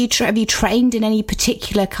this? Have you trained in any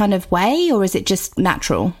particular kind of way, or is it just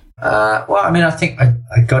natural? I think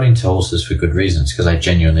I got into horses for good reasons, because I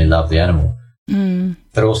genuinely love the animal.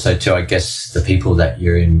 But also, too, I guess the people that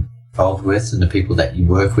you're involved with and the people that you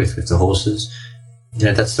work with the horses,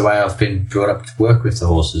 that's the way I've been brought up to work with the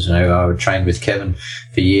horses. I trained with Kevin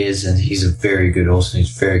for years, and he's a very good horse, and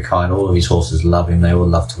he's very kind. All of his horses love him. They all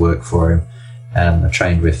love to work for him. I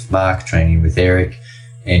trained with Mark, training with Eric,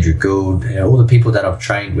 Andrew Gould. All the people that I've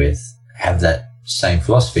trained with have that same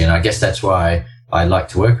philosophy, and I guess that's why I like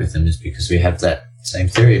to work with them, is because we have that same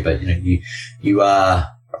theory. But you are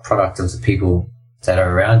a product of the people that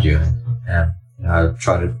are around you, and I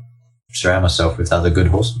try to surround myself with other good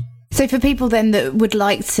horsemen. So for people then that would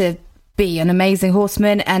like to be an amazing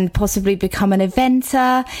horseman and possibly become an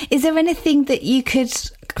eventer, is there anything that you could,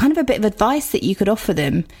 kind of a bit of advice that you could offer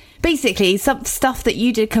them? Basically, some stuff that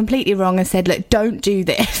you did completely wrong and said, look, don't do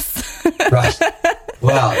this. Right.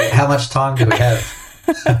 Wow. How much time do we have?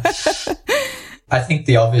 I think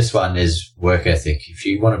the obvious one is work ethic. If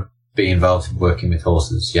you want to be involved in working with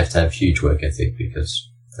horses, you have to have huge work ethic, because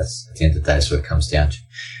that's, at the end of the day, that's what it comes down to.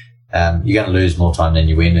 You're going to lose more time than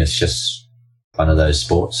you win. It's just one of those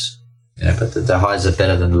sports, but the highs are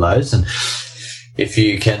better than the lows. And if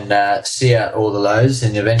you can see out all the lows,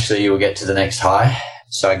 then eventually you will get to the next high.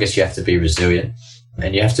 So I guess you have to be resilient,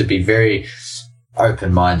 and you have to be very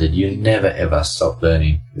open-minded. You never, ever stop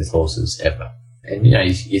learning with horses, ever. And,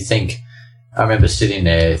 you think, I remember sitting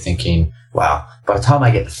there thinking, wow, by the time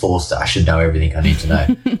I get to 4-star, I should know everything I need to know.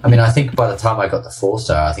 I mean, I think by the time I got to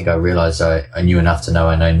 4-star, I think I realized I knew enough to know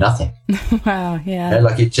I know nothing. Wow, yeah.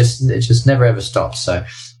 It just never ever stops. So,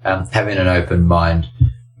 having an open mind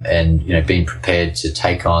and, being prepared to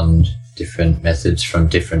take on different methods from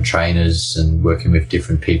different trainers and working with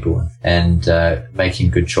different people, and making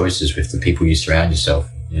good choices with the people you surround yourself.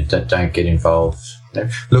 Don't get involved.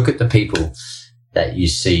 Look at the people that you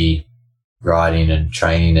see riding and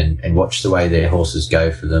training, and watch the way their horses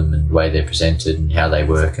go for them, and the way they're presented and how they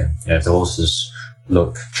work. And if the horses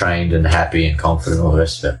look trained and happy and confident, all the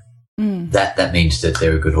rest of it, that means that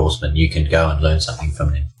they're a good horseman. You can go and learn something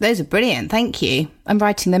from them. Those are brilliant. Thank you. I'm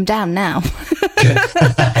writing them down now.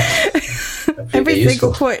 Every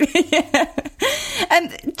single point. Yeah.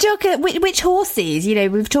 Jock, which horses,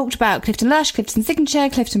 we've talked about Clifton Lush, Clifton Signature,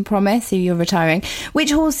 Clifton Promise, who you're retiring.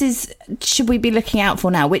 Which horses should we be looking out for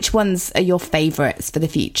now? Which ones are your favourites for the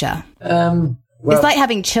future? Well, it's like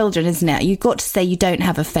having children, isn't it? You've got to say you don't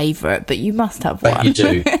have a favourite, but you must have one. But you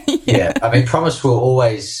do. Yeah. I mean, Promise will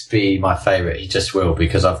always be my favourite. He just will,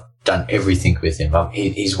 because I've done everything with him.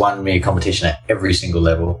 He's won me a competition at every single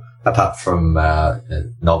level. Apart from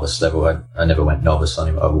novice level, I never went novice on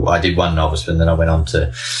him. I did one novice, but then I went on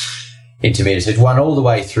to intermediate. So he's won all the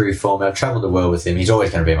way through for me. I've travelled the world with him. He's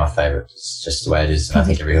always going to be my favourite. It's just the way it is. And I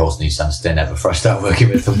think every horse needs to understand that before I start working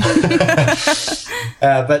with them.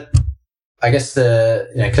 But I guess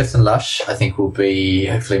Clifton Lush, I think, will be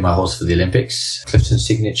hopefully my horse for the Olympics. Clifton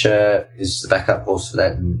Signature is the backup horse for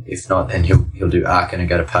that, and if not, then he'll do Arkin and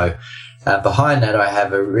go to Poe. Behind that, I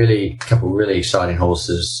have a couple really exciting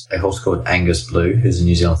horses. A horse called Angus Blue, who's a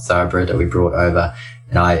New Zealand thoroughbred that we brought over,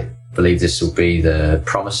 and I believe this will be the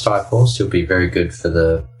Promise type horse. He'll be very good for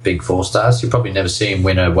the big 4-stars. You'll probably never see him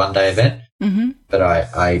win a one-day event, but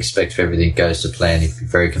I expect if everything goes to plan, he'll be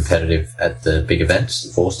very competitive at the big events,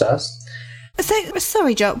 the 4-stars. So,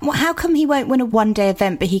 sorry, Jock, how come he won't win a one-day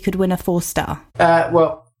event, but he could win a 4-star?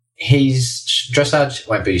 Well, his dressage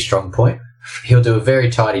won't be his strong point. He'll do a very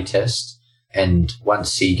tidy test, and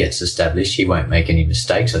once he gets established, he won't make any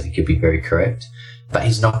mistakes. I think he'll be very correct, but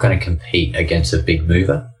he's not going to compete against a big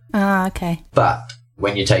mover. Ah, okay. But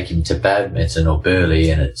when you take him to Badminton or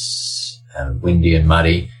Burleigh and it's windy and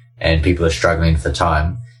muddy and people are struggling for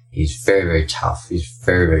time, he's very, very tough. He's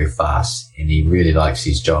very, very fast, and he really likes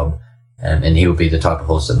his job. And he'll be the type of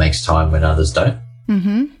horse that makes time when others don't.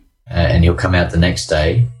 And he'll come out the next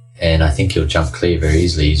day, and I think he'll jump clear very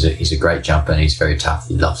easily. He's a great jumper, and he's very tough.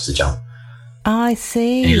 He loves to jump. I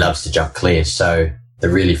see. And he loves to jump clear. So the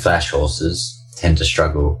really flash horses tend to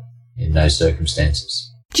struggle in those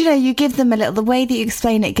circumstances. Do you give them the way that you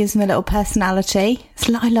explain it gives them a little personality.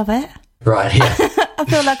 I love it. Right, yeah. I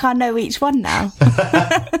feel like I know each one now.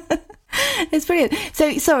 It's brilliant.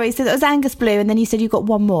 So, sorry, so that was Angus Blue, and then you said you got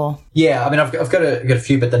one more. Yeah, I mean, I've got a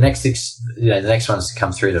few, but the next ones to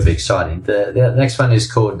come through that'll be exciting. The next one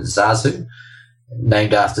is called Zazu,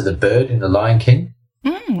 named after the bird in The Lion King.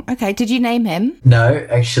 Okay, did you name him? No,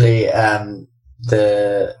 actually,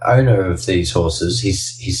 the owner of these horses,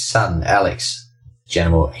 his son, Alex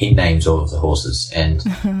Janimal, he names all of the horses, and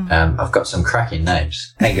I've got some cracking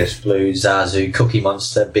names. Angus Blue, Zazu, Cookie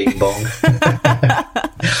Monster, Bing Bong,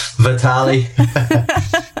 Vitali.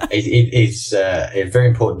 He's a very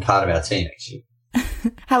important part of our team, actually.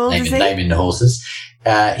 How old is he? Naming the horses.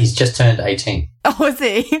 He's just turned 18. Oh, is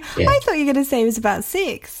he? Yeah. I thought you were going to say he was about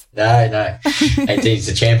 6. No. 18's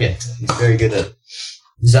a champion. He's very good at it.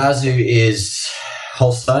 Zazu is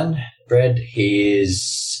Holstein bred. He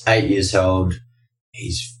is 8 years old.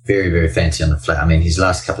 He's very, very fancy on the flat. I mean, his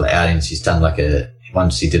last couple of outings, he's done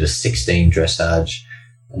once he did a 16 dressage.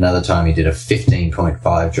 Another time he did a 15.5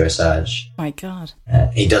 dressage. My God.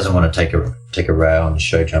 He doesn't want to take a rail on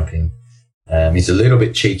show jumping. He's a little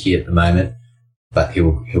bit cheeky at the moment, but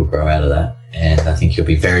he'll grow out of that. And I think he'll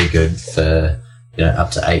be very good for,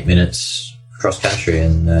 up to 8 minutes cross country.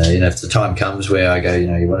 And, if the time comes where I go,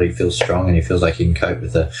 he feels strong and he feels like he can cope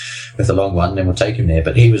with a long one, then we'll take him there.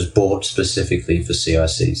 But he was bought specifically for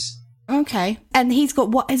CICs. Okay. And he's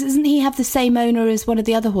got doesn't he have the same owner as one of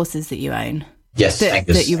the other horses that you own? Yes,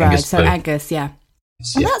 Angus. That you ride. Angus so Blue. Angus, yeah.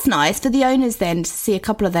 And that's nice for the owners then to see a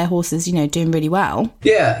couple of their horses, doing really well.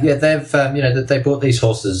 Yeah, they've, they bought these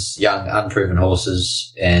horses, young, unproven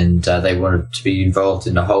horses, and they wanted to be involved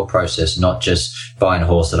in the whole process, not just buying a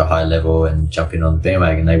horse at a high level and jumping on the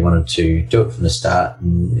bandwagon. They wanted to do it from the start,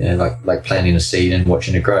 and like planting a seed and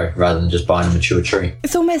watching it grow, rather than just buying a mature tree.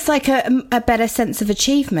 It's almost like a better sense of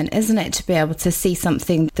achievement, isn't it, to be able to see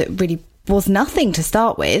something that really was nothing to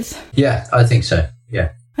start with? Yeah, I think so.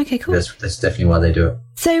 Yeah. Okay, cool. That's definitely why they do it.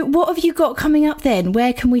 So what have you got coming up then?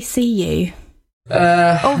 Where can we see you?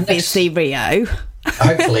 Obviously Rio.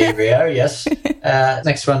 Hopefully Rio, yes.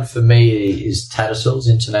 Next one for me is Tattersalls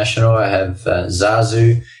International. I have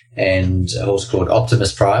Zazu and a horse called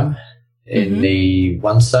Optimus Prime in the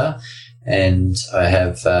 1-star. And I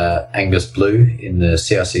have Angus Blue in the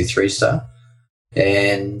CRC 3-star.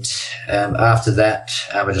 And after that,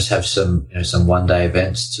 I just have some one-day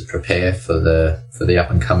events to prepare for the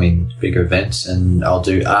up-and-coming bigger events, and I'll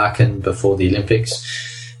do Aachen before the Olympics,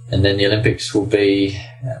 and then the Olympics will be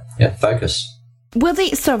focus.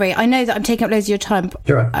 Sorry, I know that I'm taking up loads of your time.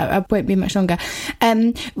 You're right. I won't be much longer.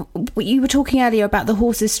 You were talking earlier about the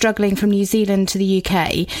horses struggling from New Zealand to the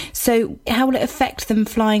UK. So how will it affect them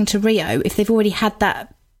flying to Rio if they've already had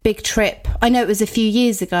that big trip? I know it was a few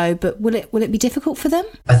years ago, but will it be difficult for them?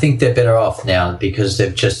 I think they're better off now because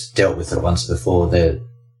they've just dealt with it once before. They're,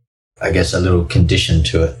 I guess, a little conditioned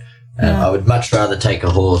to it. I would much rather take a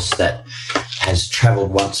horse that has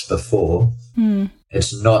travelled once before.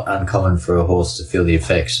 It's not uncommon for a horse to feel the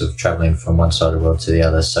effects of travelling from one side of the world to the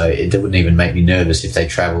other, so it wouldn't even make me nervous if they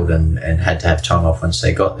travelled and had to have time off once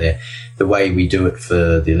they got there. The way we do it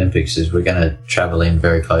for the Olympics is we're going to travel in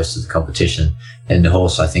very close to the competition, and the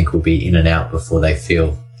horse, I think, will be in and out before they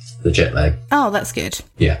feel the jet lag. Oh, that's good.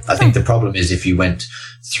 Yeah, I think the problem is if you went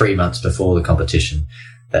 3 months before the competition,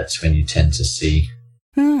 that's when you tend to see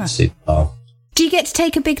Do you get to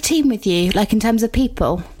take a big team with you, like in terms of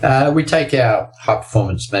people? We take our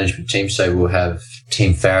high-performance management team, so we'll have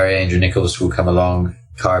Team Farrier, Andrew Nichols will come along,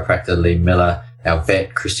 chiropractor Lee Miller, our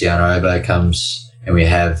vet Cristiano Obo comes, and we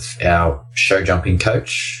have our show jumping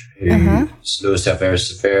coach, who's Luis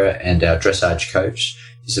Alvarez-Severa, and our dressage coach,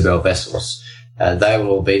 Isabel Vessels. They will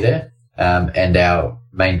all be there, and our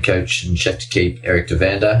main coach and chef to keep, Eric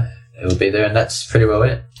Devander, will be there, and that's pretty well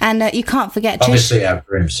it. And you can't forget Trish. Obviously our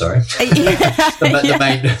groom, sorry.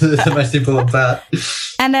 the most important part.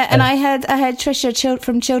 And I heard Trisha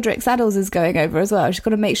from Childrick Saddles is going over as well. She's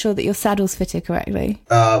got to make sure that your saddle's fitted correctly.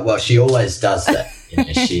 Well, she always does that.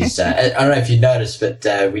 She's. I don't know if you noticed,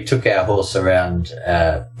 but we took our horse around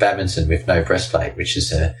Badminton with no breastplate, which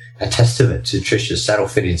is a testament to Trisha's saddle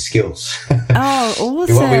fitting skills. Oh,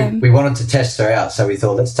 awesome! we wanted to test her out, so we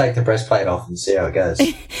thought let's take the breastplate off and see how it goes.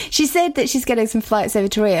 She said that she's getting some flights over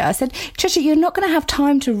to Rio. I said, Trisha, you're not going to have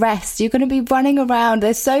time to rest. You're going to be running around.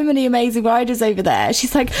 There's so many amazing riders over there.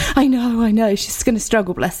 She's like, I know. She's going to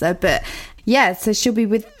struggle, bless her, but. Yeah, so she'll be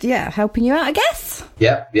helping you out, I guess.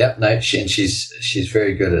 Yep. No, she's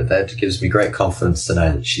very good at that. It gives me great confidence to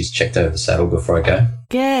know that she's checked over the saddle before I go.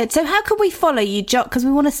 Good. So how can we follow you, Jock? Because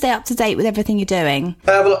we want to stay up to date with everything you're doing.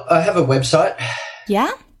 Well, I have a website. Yeah?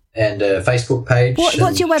 And a Facebook page.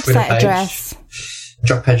 What's your website address?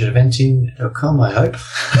 JockPadgettEventing.com, I hope.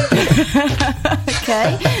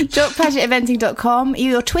 Okay. JockPadgettEventing.com.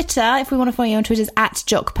 Your Twitter, if we want to follow you on Twitter, is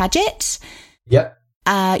 @JockPadgett. Yep.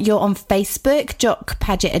 You're on Facebook, Jock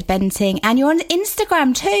Padgett Eventing, and you're on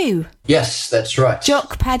Instagram too. Yes, that's right.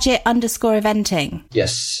 Jock Padgett _eventing.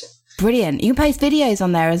 Yes. Brilliant. You can post videos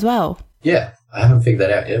on there as well. Yeah, I haven't figured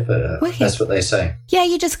that out yet, but that's what they say. Yeah,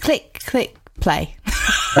 you just click, play.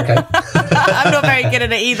 Okay. I'm not very good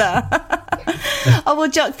at it either. Oh, well,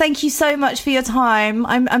 Jock, thank you so much for your time.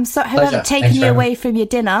 I'm so hope I haven't taken you away from your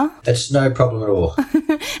dinner. That's no problem at all.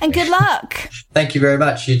 And good luck. Thank you very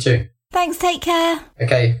much. You too. Thanks, take care.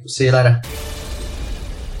 Okay, see you later.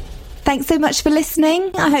 Thanks so much for listening.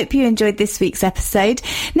 I hope you enjoyed this week's episode.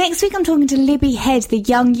 Next week, I'm talking to Libby Head, the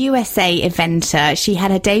young USA eventer. She had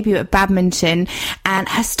her debut at Badminton, and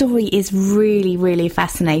her story is really, really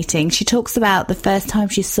fascinating. She talks about the first time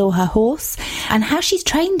she saw her horse and how she's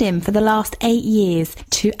trained him for the last 8 years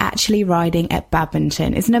to actually riding at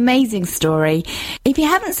Badminton. It's an amazing story. If you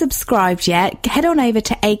haven't subscribed yet, head on over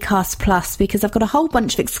to Acast Plus because I've got a whole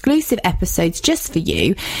bunch of exclusive episodes just for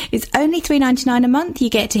you. It's only $3.99 a month. You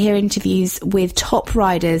get to hear interviews with top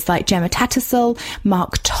riders like Gemma Tattersall,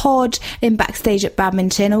 Mark Todd in Backstage at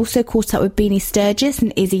Badminton, also caught up with Beanie Sturgis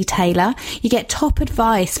and Izzy Taylor. You get top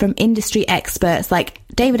advice from industry experts like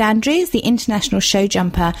David Andrews, the international show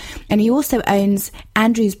jumper, and he also owns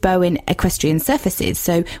Andrews Bowen Equestrian Surfaces.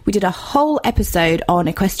 So we did a whole episode on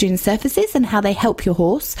equestrian surfaces and how they help your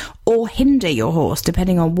horse or hinder your horse,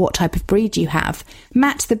 depending on what type of breed you have.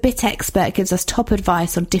 Matt, the bit expert, gives us top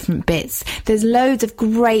advice on different bits. There's loads of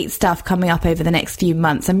great stuff coming up over the next few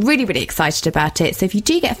months. I'm really, really excited about it. So if you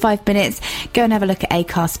do get 5 minutes, go and have a look at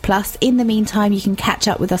Acast Plus. In the meantime, you can catch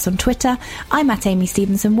up with us on Twitter. I'm at Amy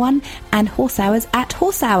Stevenson1 and Horse Hours at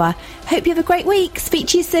Horse Hour. Hope you have a great week. Speak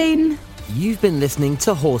to you soon. You've been listening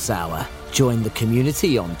to Horse Hour. Join the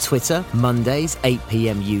community on Twitter, Mondays, 8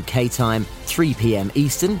 p.m. UK time, 3 p.m.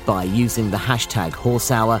 Eastern by using the hashtag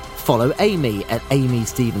HorseHour. Follow Amy at Amy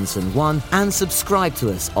Stevenson1 and subscribe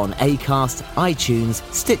to us on Acast, iTunes,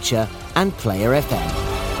 Stitcher and Player FM.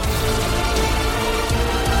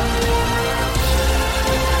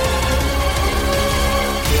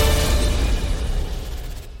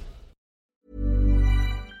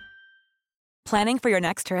 Planning for your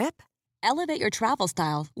next trip? Elevate your travel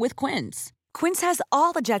style with Quince. Quince has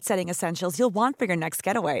all the jet-setting essentials you'll want for your next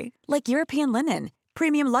getaway, like European linen,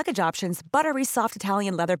 premium luggage options, buttery soft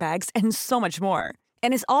Italian leather bags, and so much more.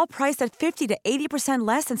 And is all priced at 50 to 80%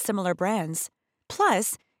 less than similar brands.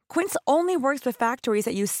 Plus, Quince only works with factories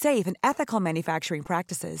that use safe and ethical manufacturing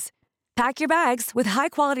practices. Pack your bags with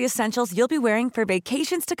high-quality essentials you'll be wearing for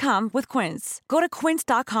vacations to come with Quince. Go to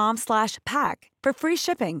quince.com/pack for free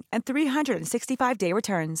shipping and 365-day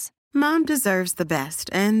returns. Mom deserves the best,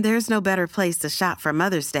 and there's no better place to shop for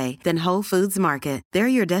Mother's Day than Whole Foods Market. They're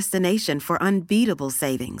your destination for unbeatable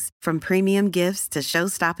savings, from premium gifts to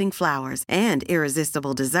show-stopping flowers and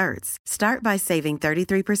irresistible desserts. Start by saving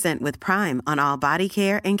 33% with Prime on all body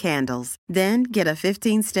care and candles. Then get a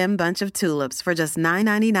 15-stem bunch of tulips for just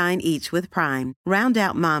 $9.99 each with Prime. Round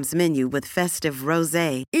out Mom's menu with festive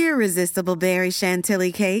rosé, irresistible berry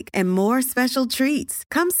chantilly cake, and more special treats.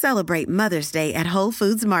 Come celebrate Mother's Day at Whole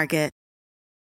Foods Market.